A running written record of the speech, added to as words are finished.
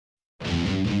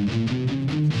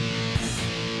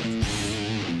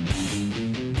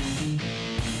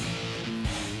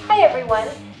Hi everyone,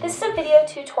 this is a video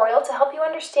tutorial to help you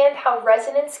understand how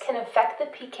resonance can affect the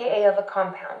pKa of a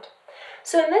compound.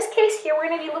 So in this case here, we're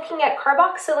going to be looking at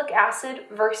carboxylic acid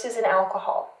versus an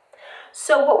alcohol.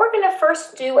 So what we're going to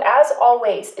first do, as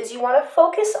always, is you want to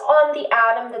focus on the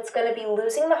atom that's going to be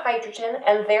losing the hydrogen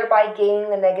and thereby gaining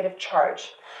the negative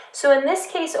charge. So in this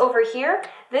case over here,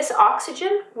 this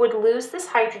oxygen would lose this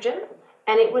hydrogen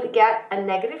and it would get a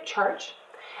negative charge.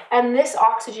 And this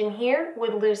oxygen here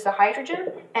would lose the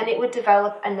hydrogen and it would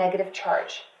develop a negative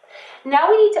charge. Now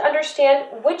we need to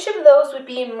understand which of those would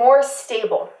be more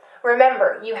stable.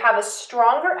 Remember, you have a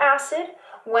stronger acid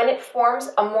when it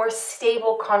forms a more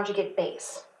stable conjugate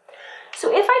base.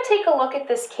 So if I take a look at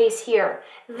this case here,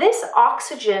 this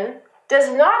oxygen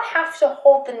does not have to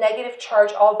hold the negative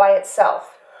charge all by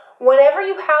itself. Whenever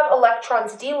you have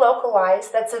electrons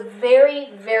delocalized, that's a very,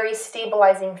 very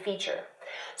stabilizing feature.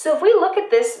 So if we look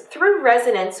at this through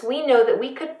resonance, we know that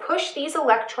we could push these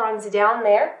electrons down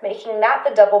there, making that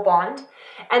the double bond,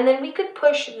 and then we could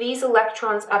push these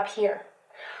electrons up here.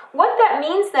 What that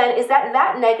means then is that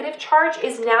that negative charge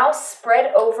is now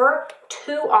spread over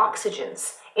two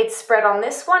oxygens. It's spread on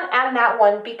this one and that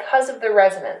one because of the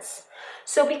resonance.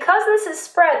 So because this is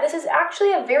spread, this is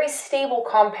actually a very stable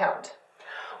compound.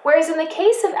 Whereas in the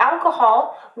case of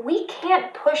alcohol, we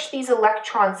can't push these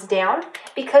electrons down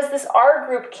because this R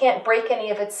group can't break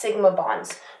any of its sigma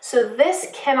bonds. So this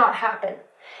cannot happen,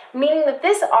 meaning that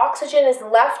this oxygen is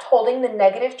left holding the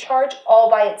negative charge all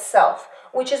by itself,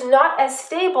 which is not as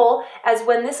stable as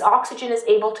when this oxygen is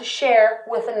able to share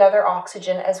with another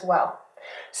oxygen as well.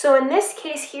 So in this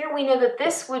case here, we know that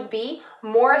this would be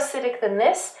more acidic than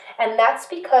this, and that's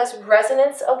because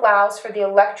resonance allows for the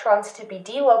electrons to be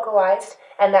delocalized,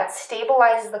 and that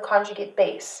stabilizes the conjugate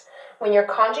base. When your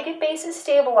conjugate base is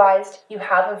stabilized, you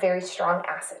have a very strong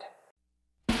acid.